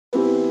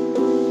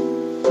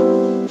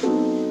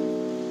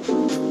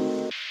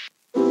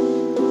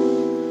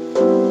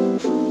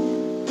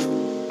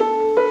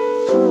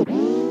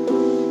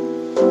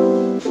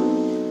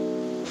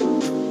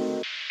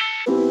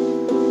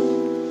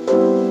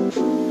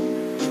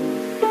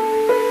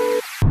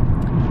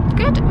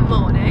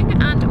morning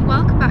and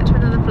welcome back to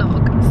another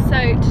vlog.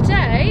 So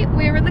today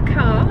we're in the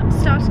car,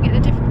 starting in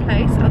a different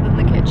place other than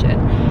the kitchen,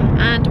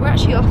 and we're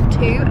actually off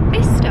to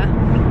Bicester.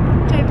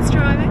 David's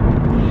driving,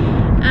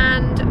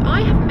 and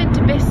I haven't been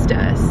to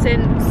Bicester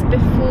since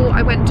before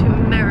I went to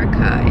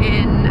America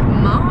in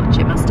March,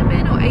 it must have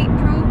been, or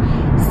April,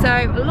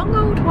 so a long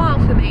old while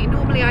for me.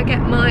 Normally I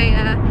get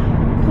my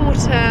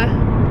quarter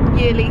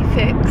yearly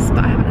fix,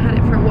 but I haven't had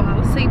it for a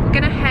while, so we're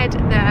gonna head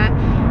there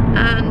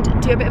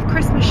and do a bit of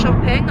Christmas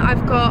shopping.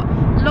 I've got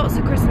lots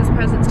of Christmas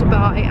presents to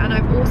buy, and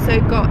I've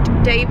also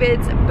got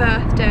David's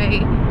birthday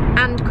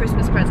and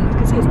Christmas presents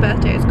because his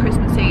birthday is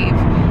Christmas Eve.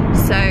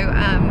 So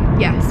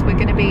yes, we're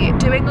going to be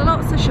doing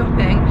lots of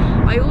shopping.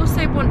 I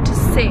also want to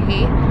see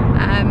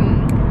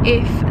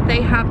if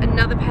they have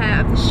another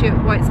pair of the Stuart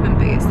Weitzman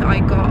boots that I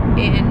got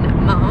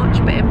in March,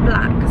 but in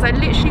black, because I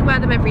literally wear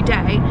them every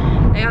day.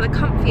 They are the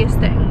comfiest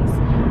things,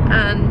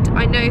 and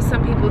I know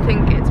some people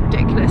think it's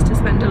ridiculous to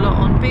spend a lot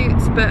on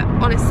boots, but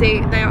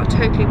honestly they are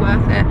totally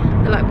worth it.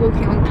 They're like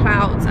walking on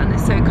clouds and they're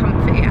so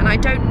comfy, and I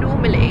don't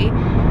normally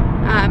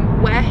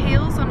wear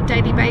heels on a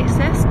daily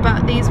basis,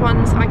 but these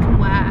ones I can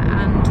wear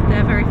and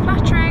they're very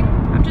flattering.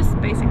 I'm just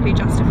basically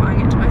justifying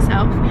it to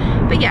myself.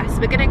 But yes,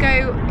 we're gonna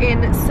go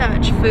in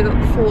search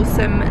for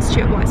some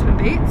Stuart Weitzman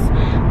boots.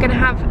 We're gonna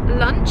have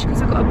lunch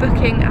because we've got a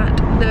booking at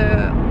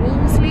the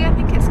Wolseley, I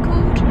think it's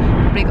called.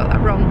 Probably got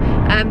that wrong,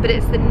 but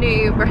it's the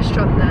new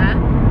restaurant there.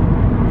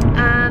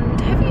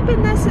 And have you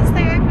been there since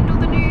they opened all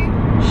the new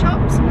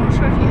shops? I'm not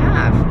sure if you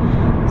have.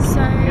 So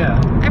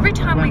yeah, every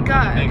time we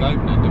go, big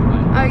opening, didn't we?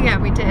 Oh yeah,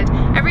 we did.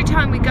 Every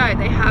time we go,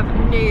 they have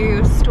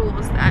new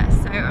stores there.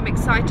 So I'm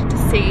excited to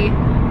see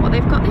what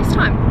they've got this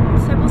time.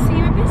 So we'll see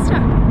you in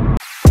Bicester.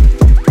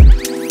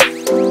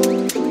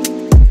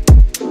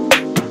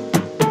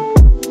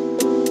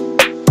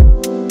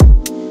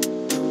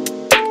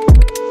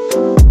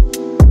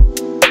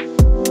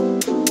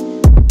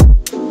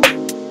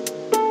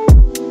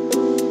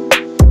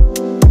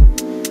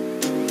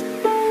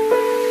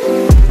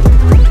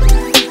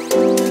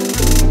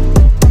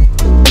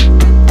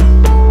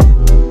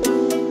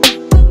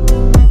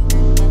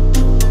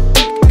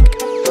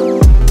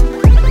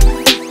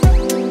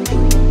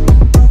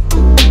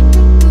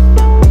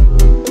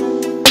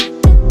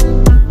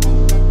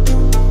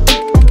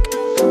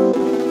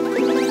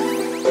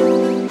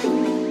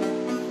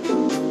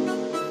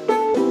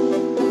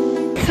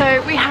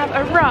 So we have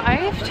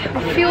arrived,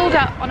 we're fueled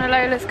up on a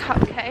Lola's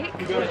cupcake,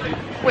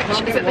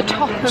 which is at the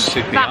top of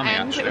that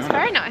end. It was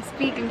very nice,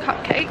 vegan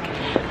cupcake.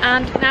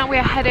 And now we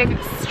are heading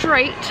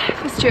straight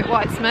for Stuart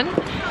Weitzman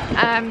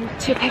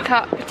to pick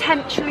up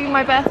potentially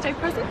my birthday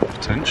present.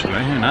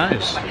 Potentially, who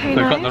knows? They've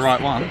got the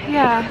right one.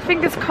 Yeah,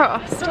 fingers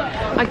crossed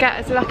I get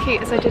as lucky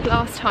as I did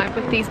last time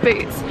with these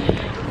boots.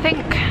 I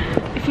think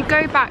if you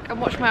go back and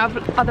watch my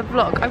other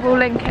vlog, I will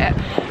link it,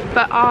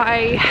 but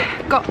I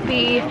got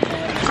the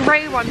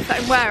grey ones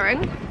that I'm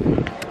wearing.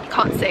 You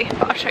can't see,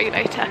 but I'll show you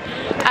later.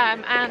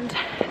 And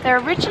they're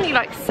originally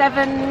like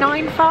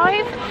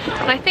 $7.95,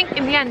 and I think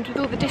in the end with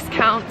all the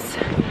discounts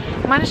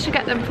I managed to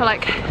get them for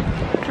like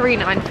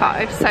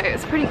 $3.95, so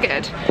it's pretty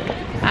good.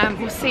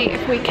 We'll see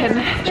if we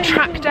can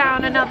track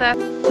down another.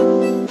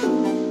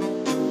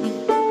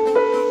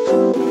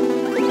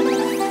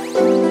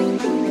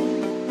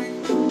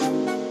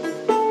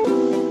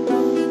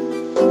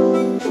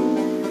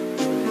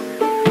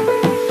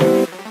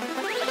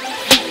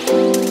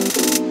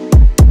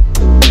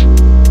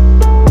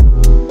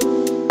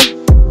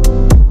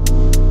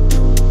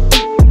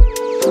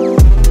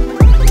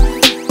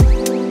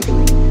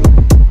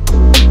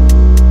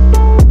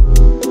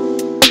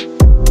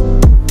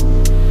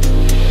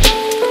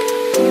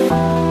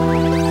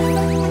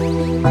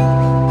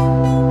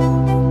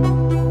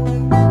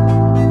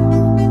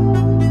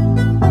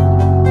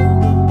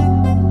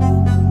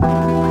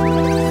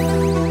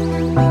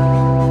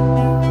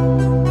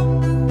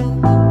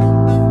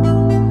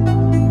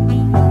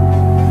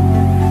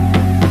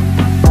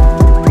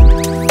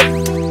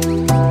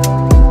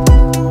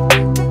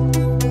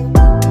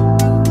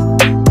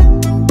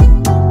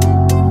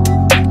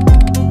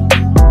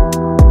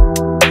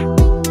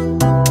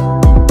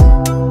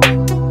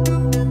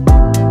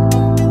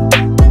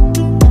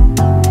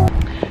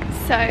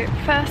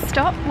 First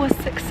stop was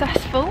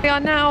successful. We are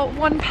now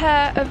one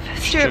pair of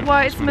Stuart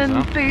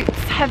Weitzman boots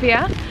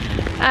heavier.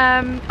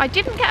 I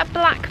didn't get a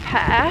black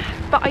pair,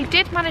 but I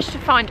did manage to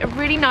find a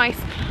really nice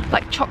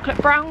like chocolate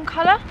brown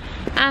colour,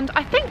 and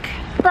I think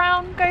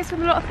brown goes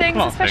with a lot of things,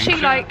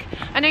 especially like,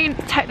 I know you're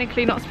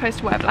technically not supposed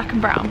to wear black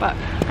and brown, but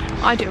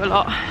I do a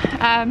lot.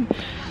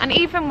 And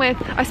even with,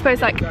 I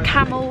suppose, like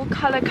camel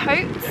colour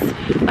coats,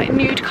 like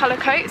nude colour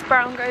coats,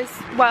 brown goes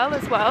well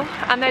as well,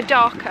 and they're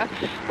darker,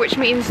 which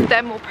means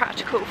they're more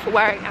practical for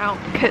wearing out,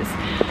 because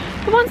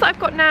the ones that I've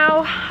got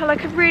now are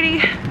like a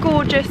really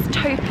gorgeous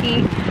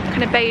taupey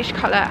kind of beige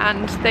colour,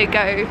 and they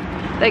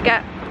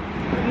get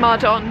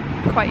mud on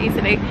quite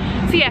easily.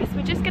 So yes,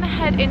 we're just gonna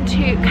head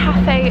into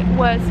Cafe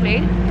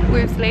Wolseley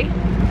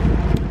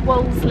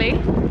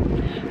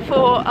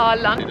for our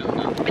lunch.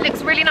 It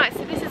looks really nice.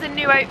 So this is a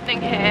new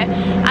opening here,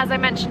 as I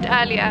mentioned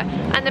earlier,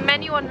 and the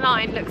menu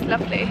online looks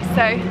lovely.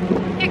 So,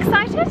 you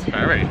excited?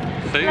 Very.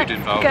 Food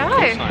involved. Go.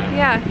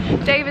 Yeah.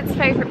 David's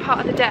favourite part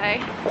of the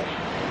day.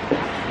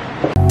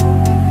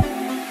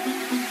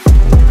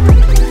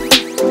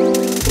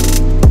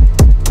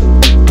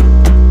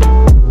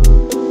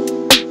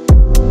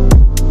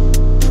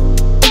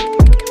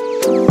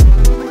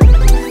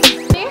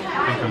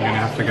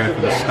 To go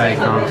for the steak,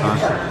 aren't I?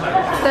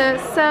 The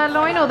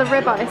sirloin or the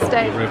ribeye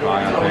steak? The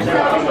ribeye, I think.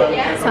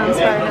 Sounds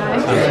very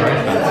nice. Sounds very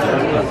fancy.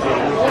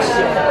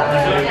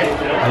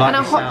 I like and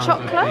a hot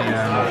chocolate?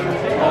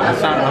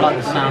 I like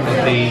the sound of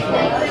the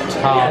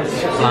tarts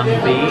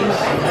flambés.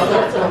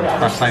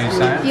 That's how you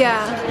say it?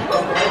 Yeah.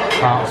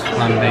 Tarts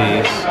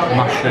flambés,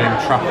 mushroom,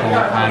 truffle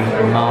and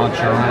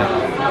marjoram.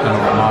 I don't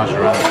know what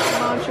marjoram is.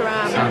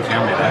 Marjoram. Sounds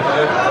yummy though.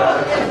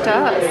 It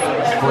does.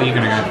 What are you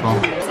going to go for?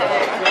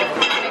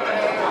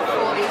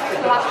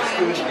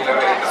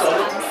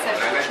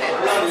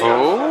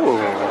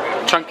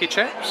 Oh, chunky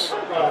chips? I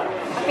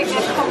think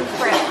there's pommes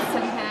frites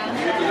in here.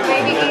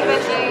 Maybe even a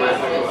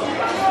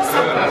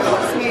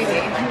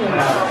smoothie.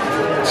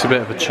 It's a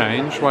bit of a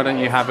change. Why don't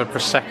you have a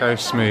Prosecco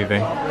smoothie? Do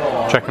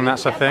you reckon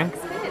that's a thing?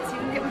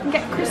 We can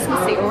get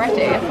Christmassy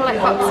already. I feel like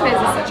Bucks Fizz is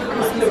such a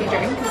Christmassy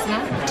drink, isn't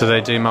it? Do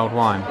they do mulled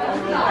wine? No,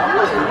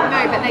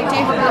 but they do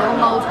have a little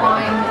mulled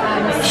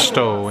wine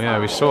stall. Yeah,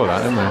 we saw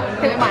that, didn't we? I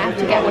think we might have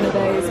to get one of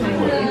those, maybe.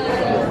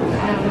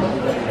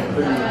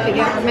 But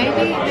yeah,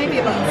 maybe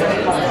a Bucks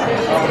Fizz.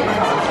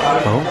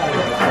 Oh.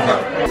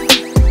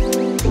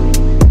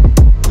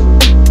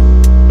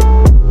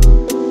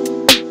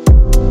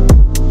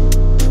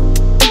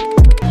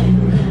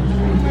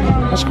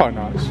 That's quite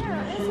nice.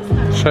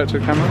 Show it to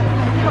the camera.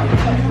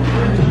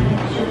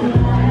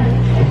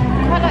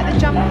 I quite like the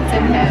jumpers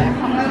in here.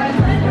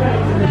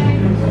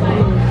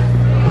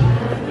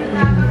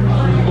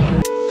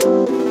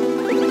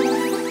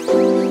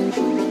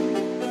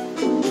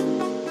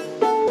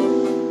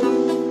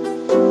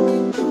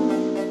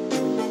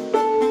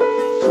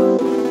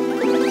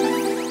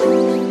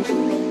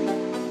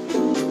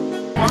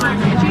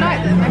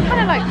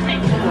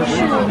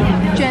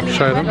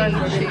 Show them. I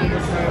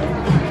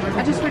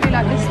just really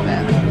like this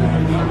bit.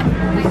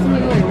 Do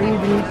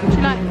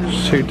you like them?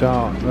 It's too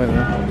dark, isn't it?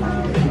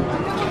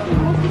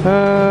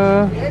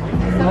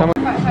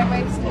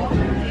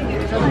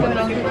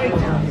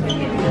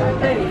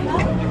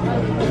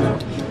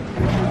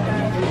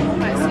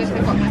 Right, so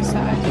they've got my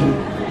side.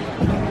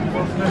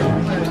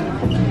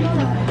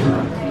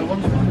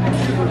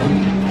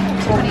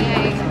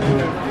 28.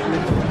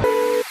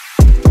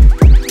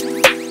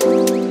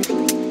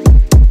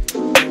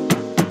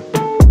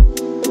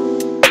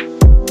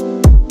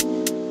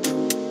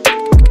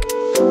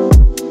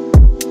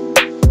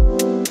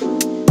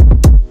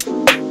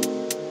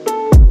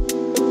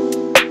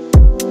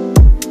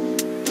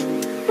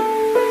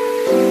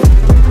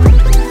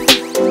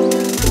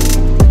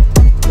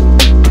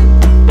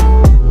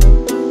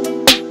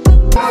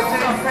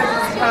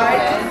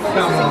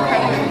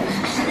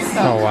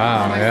 Oh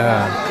wow,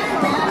 yeah.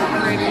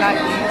 I really like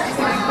these.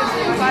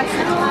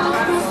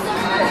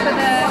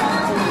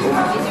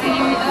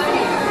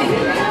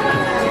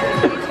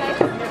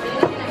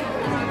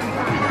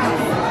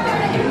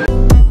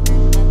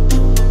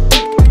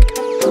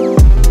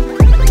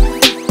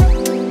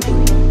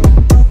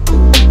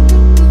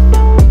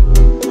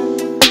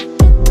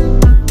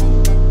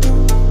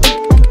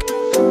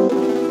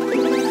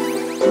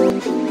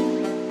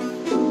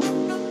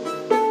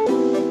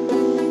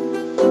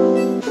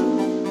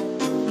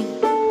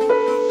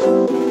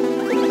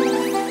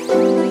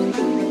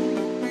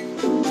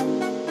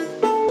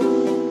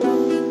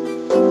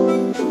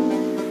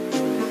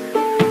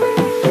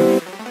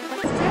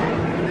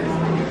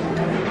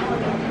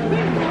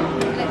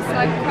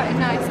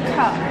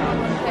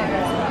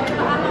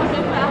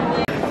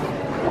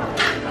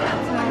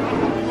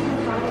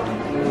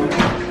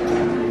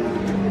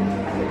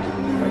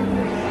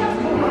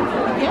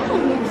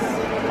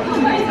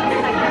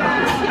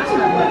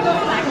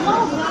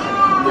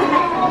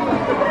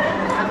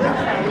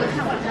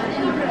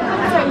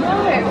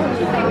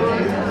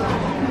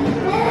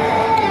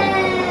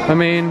 I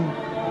mean,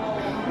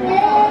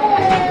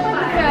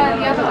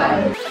 the other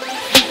way.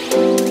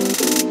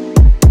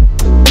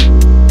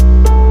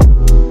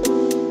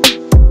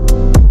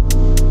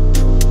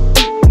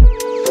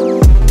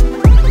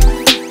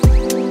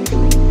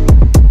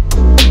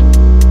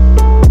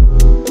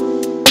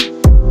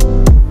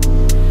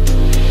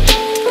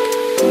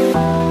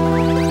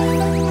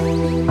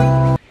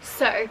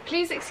 So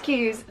please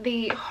excuse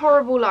the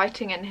horrible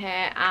lighting in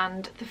here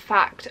and the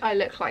fact I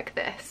look like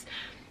this.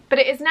 But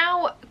it is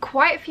now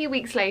quite a few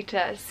weeks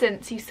later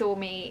since you saw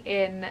me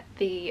in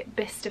the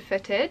Bicester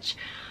footage.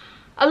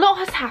 A lot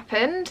has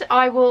happened.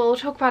 I will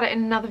talk about it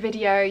in another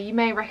video. You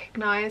may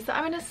recognise that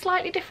I'm in a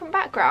slightly different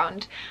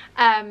background.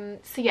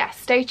 So yeah,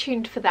 stay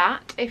tuned for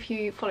that. If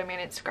you follow me on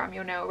Instagram,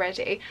 you'll know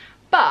already.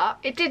 But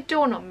it did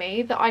dawn on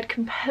me that I'd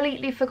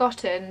completely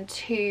forgotten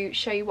to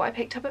show you what I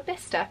picked up at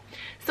Bicester.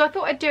 So I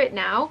thought I'd do it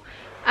now.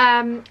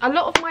 A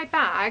lot of my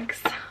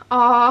bags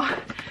are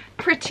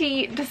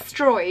pretty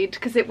destroyed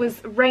because it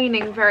was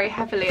raining very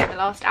heavily in the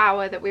last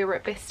hour that we were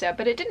at Bicester,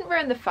 but it didn't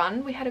ruin the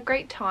fun. We had a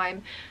great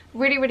time.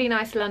 Really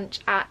nice lunch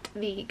at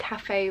the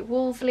Cafe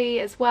Wolseley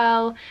as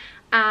well,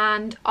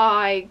 and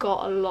I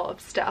got a lot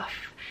of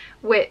stuff,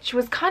 which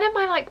was kind of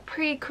my like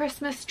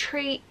pre-Christmas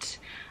treat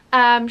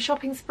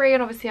shopping spree.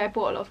 And obviously I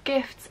bought a lot of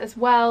gifts as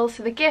well.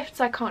 So the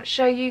gifts I can't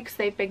show you because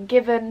they've been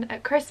given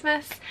at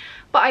Christmas,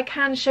 but I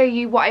can show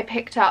you what I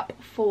picked up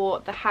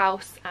for the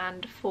house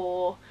and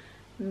for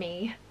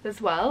me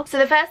as well. So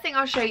the first thing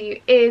I'll show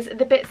you is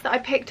the bits that I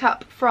picked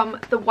up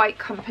from the White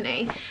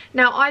Company.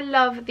 Now I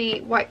love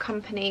the White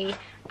Company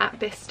at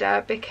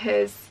Bicester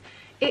because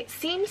it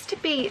seems to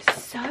be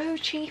so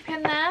cheap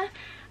in there,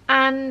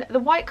 and the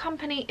White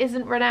Company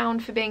isn't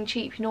renowned for being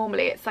cheap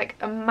normally. It's like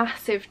a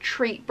massive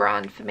treat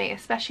brand for me,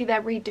 especially their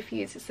reed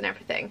diffusers and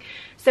everything.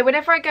 So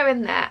whenever I go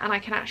in there and I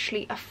can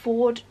actually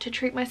afford to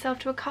treat myself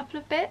to a couple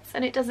of bits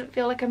and it doesn't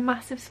feel like a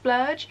massive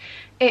splurge,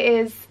 it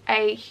is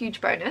a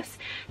huge bonus.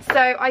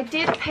 So I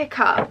did pick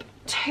up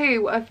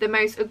 2 of the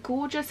most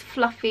gorgeous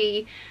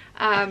fluffy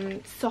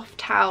soft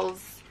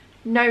towels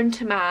known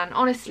to man.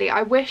 Honestly,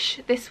 I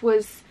wish this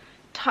was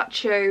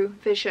Toucho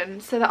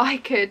Vision so that I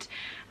could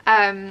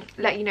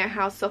let you know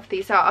how soft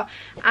these are.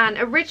 And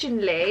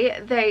originally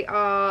they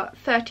are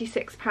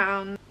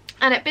 £36,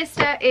 and at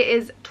Bicester it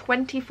is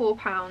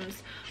 £24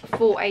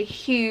 for a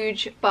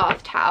huge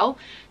bath towel.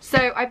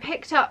 So I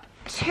picked up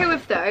 2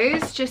 of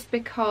those just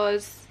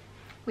because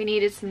we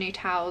needed some new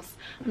towels.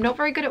 I'm not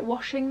very good at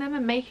washing them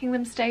and making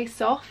them stay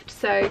soft,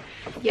 so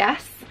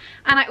yes.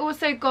 And I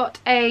also got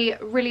a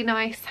really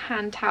nice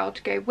hand towel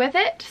to go with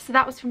it, so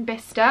that was from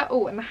Bicester.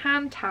 Oh, and the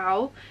hand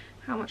towel,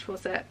 how much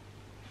was it?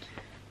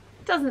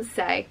 Doesn't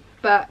say,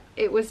 but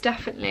it was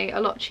definitely a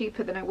lot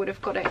cheaper than I would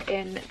have got it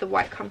in the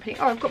White Company.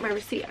 Oh, I've got my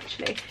receipt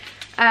actually.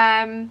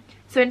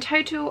 So in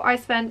total I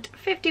spent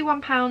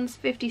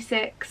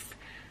 £51.56.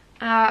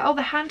 Oh,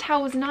 the hand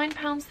towel was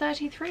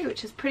 £9.33,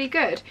 which is pretty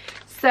good.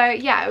 So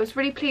yeah, I was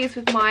really pleased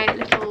with my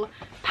little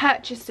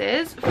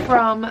purchases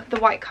from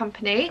the White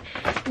Company.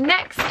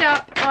 Next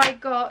up I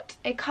got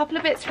a couple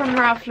of bits from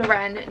Ralph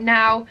Lauren.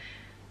 Now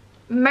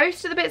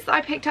most of the bits that I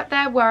picked up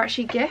there were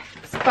actually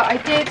gifts, but I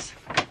did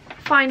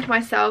find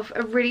myself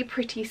a really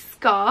pretty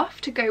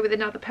scarf to go with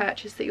another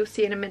purchase that you'll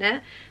see in a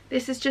minute.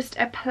 This is just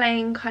a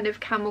plain kind of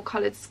camel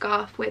coloured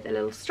scarf with a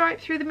little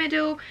stripe through the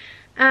middle,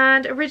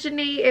 and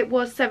originally it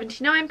was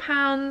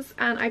 £79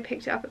 and I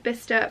picked it up at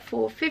Bicester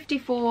for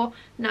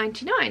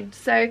 £54.99.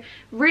 So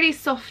really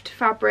soft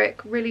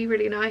fabric,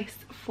 really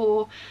nice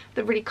for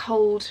the really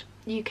cold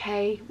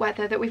UK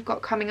weather that we've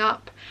got coming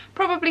up.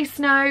 Probably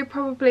snow,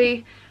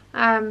 probably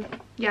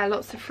yeah,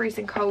 lots of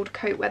freezing cold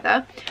coat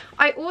weather.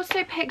 I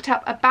also picked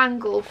up a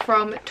bangle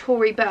from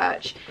Tory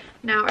Burch.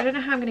 Now I don't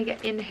know how I'm going to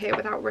get in here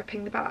without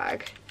ripping the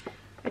bag.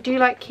 I do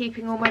like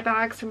keeping all my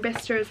bags from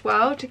Bicester as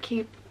well to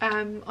keep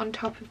on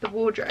top of the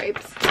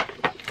wardrobes.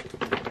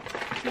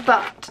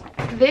 But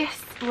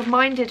this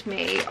reminded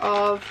me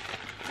of,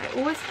 I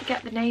always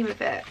forget the name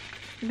of it,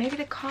 maybe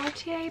the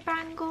Cartier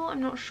bangle,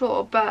 I'm not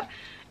sure, but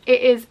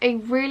it is a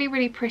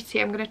really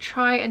pretty, I'm going to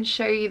try and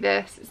show you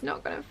this, it's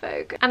not going to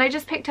focus. And I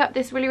just picked up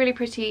this really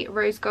pretty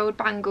rose gold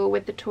bangle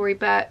with the Tory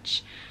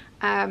Burch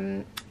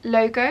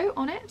logo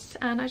on it,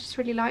 and I just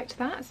really liked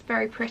that. It's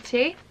very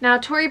pretty. Now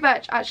Tory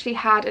Burch actually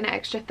had an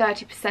extra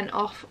 30%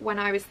 off when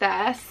I was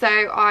there,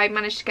 so I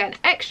managed to get an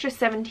extra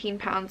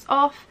 £17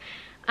 off,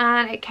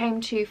 and it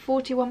came to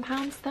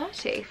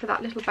 £41.30 for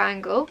that little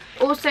bangle.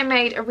 Also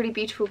made a really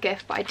beautiful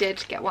gift, but I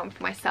did get one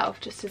for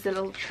myself just as a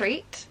little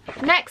treat.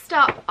 Next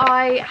up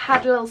I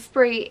had a little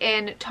spree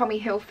in Tommy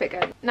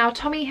Hilfiger. Now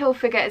Tommy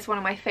Hilfiger is one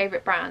of my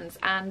favourite brands,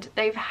 and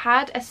they've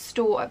had a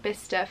store at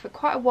Bicester for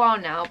quite a while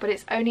now, but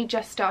it's only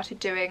just started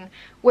doing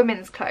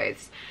women's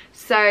clothes.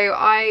 So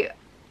I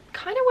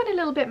kind of went a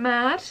little bit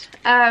mad.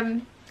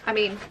 I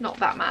mean, not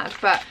that mad,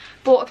 but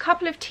bought a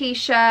couple of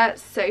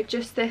t-shirts. So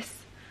just this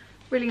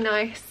really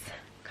nice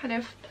kind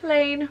of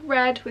plain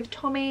red with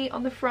Tommy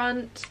on the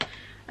front.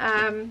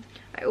 I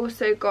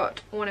also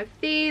got one of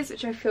these,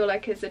 which I feel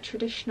like is a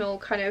traditional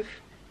kind of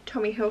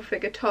Tommy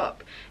Hilfiger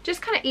top.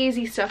 Just kind of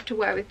easy stuff to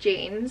wear with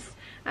jeans.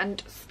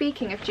 And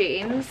speaking of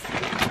jeans,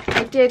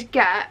 I did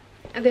get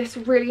this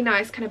really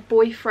nice kind of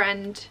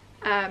boyfriend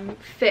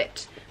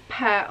fit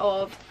pair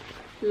of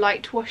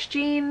light wash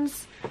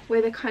jeans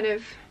with a kind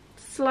of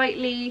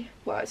slightly,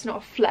 well, it's not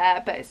a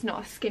flare, but it's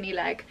not a skinny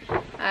leg,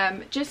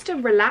 just a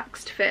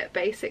relaxed fit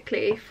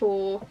basically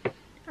for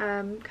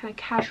kind of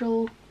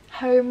casual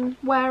home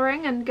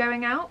wearing and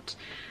going out.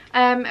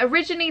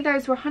 Originally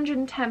those were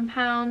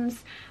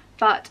 £110,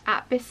 but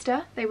at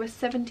Bicester they were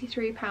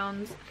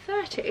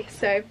 £73.30,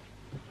 so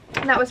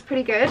that was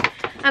pretty good.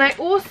 And I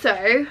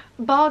also,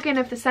 bargain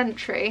of the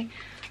century,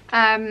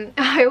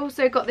 I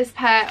also got this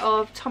pair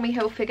of Tommy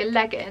Hilfiger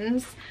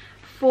leggings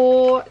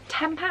for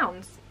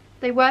 £10.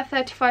 They were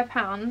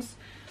 £35,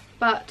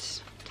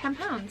 but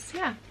 £10,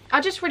 yeah.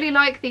 I just really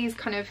like these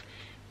kind of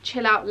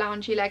chill out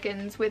loungy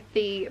leggings with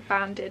the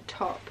banded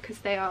top, because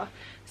they are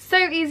so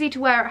easy to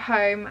wear at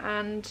home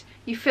and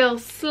you feel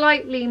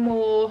slightly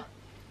more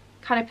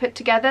kind of put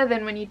together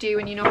than when you do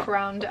when you knock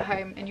around at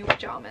home in your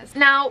pajamas.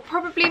 Now,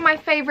 probably my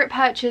favourite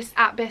purchase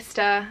at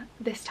Bicester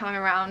this time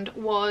around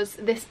was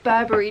this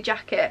Burberry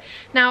jacket.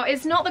 Now,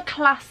 it's not the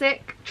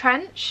classic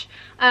trench.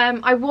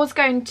 I was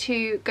going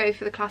to go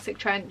for the classic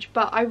trench,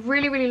 but I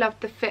really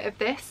loved the fit of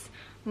this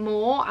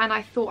more, and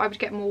I thought I would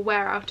get more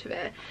wear out of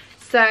it.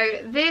 So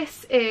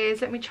this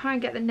is, let me try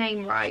and get the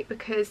name right,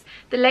 because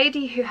the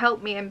lady who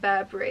helped me in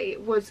Burberry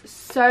was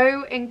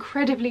so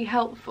incredibly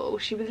helpful.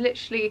 She was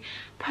literally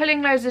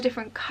pulling loads of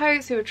different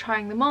coats, we were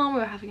trying them on,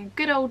 we were having a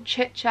good old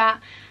chit chat,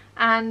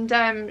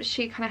 and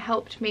she kind of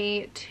helped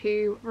me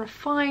to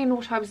refine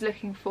what I was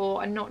looking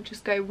for and not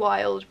just go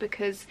wild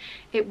because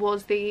it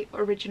was the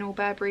original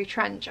Burberry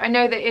trench. I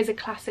know that it is a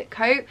classic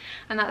coat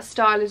and that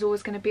style is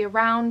always going to be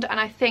around, and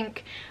I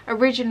think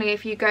originally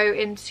if you go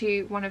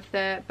into one of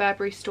the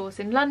Burberry stores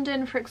in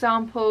London, for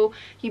example,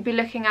 you'd be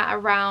looking at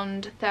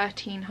around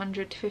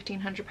 £1,300 to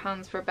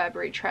 £1,500 for a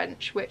Burberry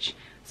trench, which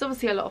is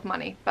obviously a lot of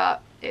money,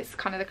 but it's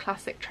kind of the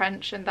classic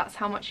trench and that's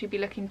how much you'd be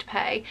looking to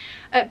pay.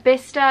 At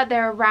Bicester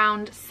they're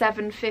around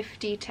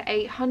 £750 to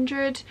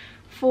 £800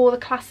 for the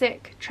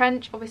classic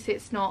trench. Obviously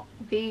it's not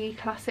the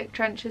classic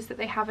trenches that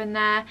they have in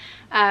there.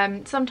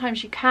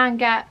 Sometimes you can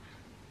get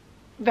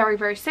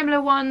very similar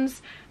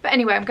ones, but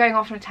anyway, I'm going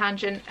off on a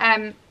tangent.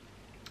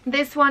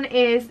 This one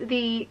is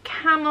the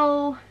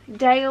Camel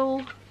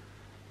Dale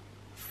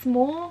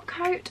small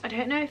coat. I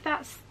don't know if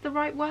that's the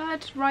right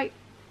word, right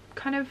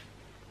kind of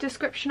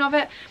description of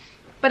it,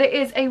 but it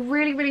is a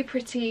really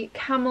pretty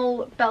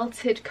camel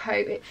belted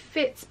coat. It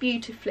fits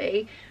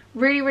beautifully,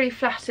 really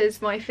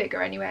flatters my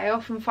figure anyway. I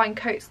often find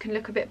coats can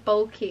look a bit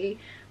bulky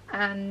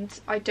and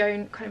I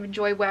don't kind of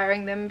enjoy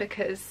wearing them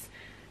because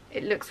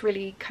it looks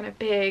really kind of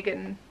big,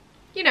 and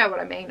you know what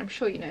I mean, I'm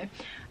sure you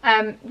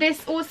know.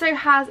 This also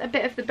has a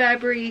bit of the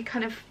Burberry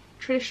kind of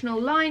traditional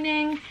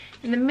lining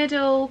in the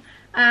middle.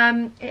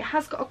 It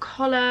has got a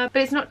collar,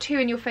 but it's not too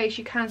in your face.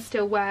 You can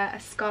still wear a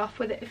scarf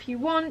with it if you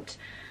want.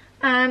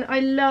 And I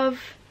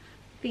love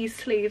these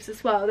sleeves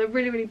as well. They're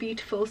really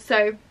beautiful.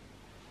 So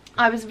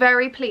I was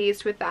very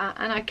pleased with that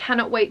and I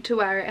cannot wait to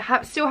wear it.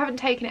 I still haven't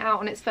taken it out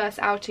on its first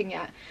outing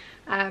yet.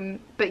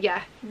 But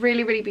yeah,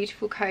 really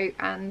beautiful coat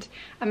and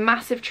a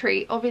massive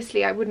treat.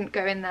 Obviously I wouldn't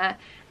go in there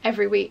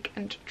every week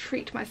and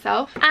treat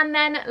myself. And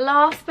then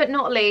last but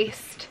not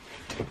least,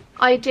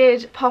 I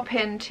did pop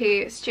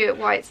into Stuart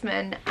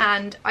Weitzman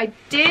and I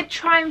did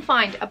try and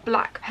find a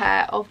black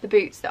pair of the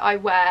boots that I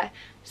wear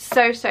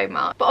so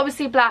much, but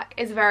obviously black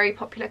is a very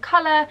popular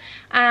colour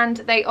and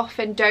they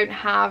often don't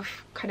have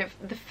kind of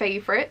the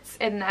favourites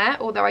in there,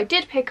 although I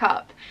did pick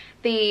up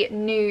the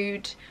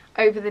nude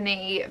over the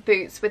knee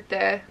boots with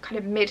the kind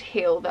of mid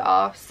heel that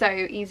are so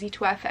easy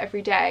to wear for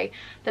every day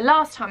the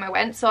last time I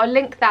went, so I'll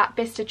link that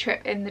Bicester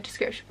trip in the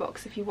description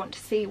box if you want to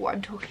see what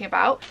I'm talking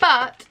about.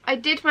 But I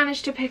did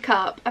manage to pick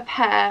up a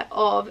pair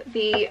of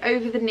the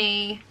over the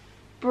knee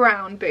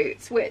brown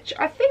boots, which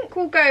I think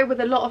will go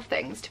with a lot of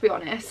things, to be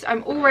honest.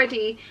 I'm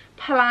already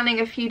planning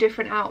a few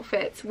different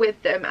outfits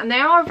with them, and they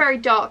are a very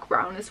dark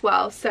brown as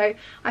well, so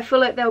I feel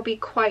like they'll be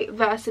quite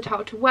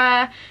versatile to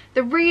wear.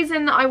 The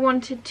reason that I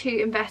wanted to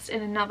invest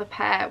in another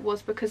pair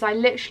was because I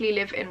literally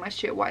live in my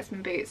Stuart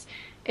Weitzman boots.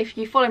 If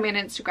you follow me on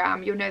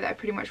Instagram, you'll know that I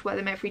pretty much wear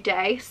them every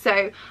day,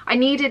 so I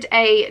needed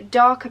a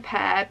darker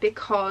pair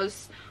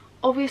because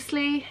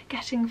obviously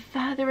getting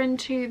further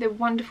into the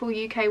wonderful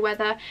UK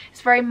weather,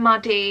 it's very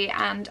muddy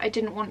and I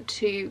didn't want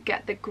to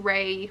get the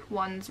grey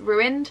ones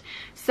ruined.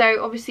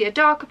 So obviously a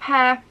darker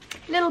pair,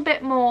 a little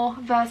bit more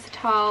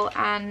versatile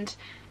and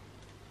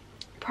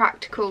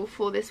practical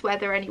for this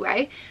weather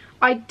anyway.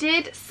 I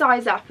did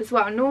size up as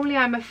well. Normally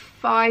I'm a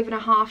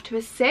 5.5 to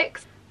a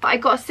 6. But I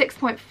got a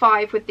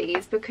 6.5 with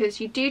these because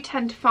you do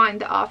tend to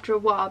find that after a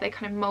while they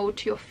kind of mould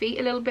to your feet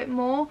a little bit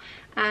more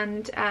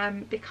and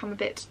become a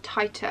bit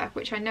tighter,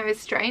 which I know is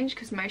strange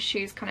because most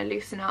shoes kind of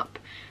loosen up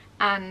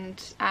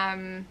and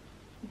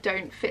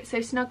don't fit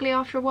so snugly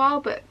after a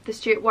while, but the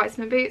Stuart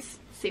Weitzman boots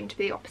seem to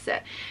be the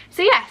opposite.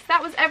 So yes,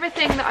 that was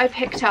everything that I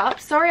picked up.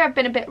 Sorry I've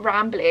been a bit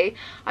rambly.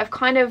 I've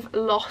kind of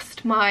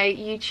lost my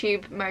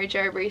YouTube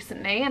mojo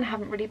recently and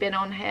haven't really been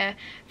on here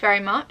very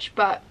much,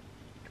 but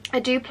I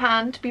do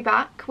plan to be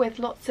back with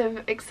lots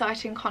of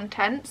exciting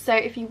content, so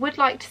if you would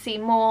like to see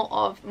more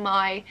of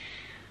my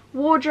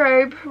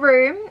wardrobe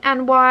room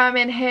and why I'm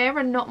in here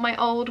and not my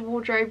old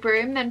wardrobe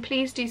room, then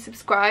please do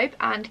subscribe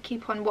and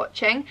keep on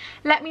watching.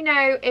 Let me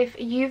know if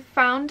you've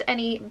found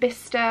any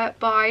Bicester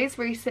buys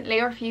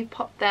recently or if you've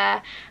popped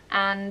there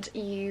and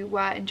you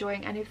were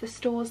enjoying any of the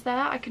stores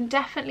there. I can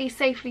definitely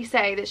safely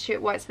say that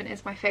Stuart Weitzman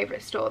is my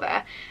favourite store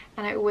there,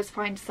 and I always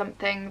find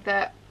something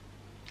that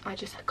I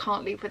just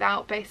can't leave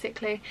without,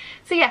 basically.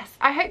 So yes,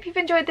 I hope you've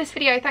enjoyed this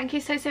video. Thank you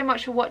so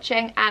much for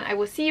watching, and I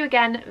will see you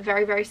again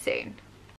very soon.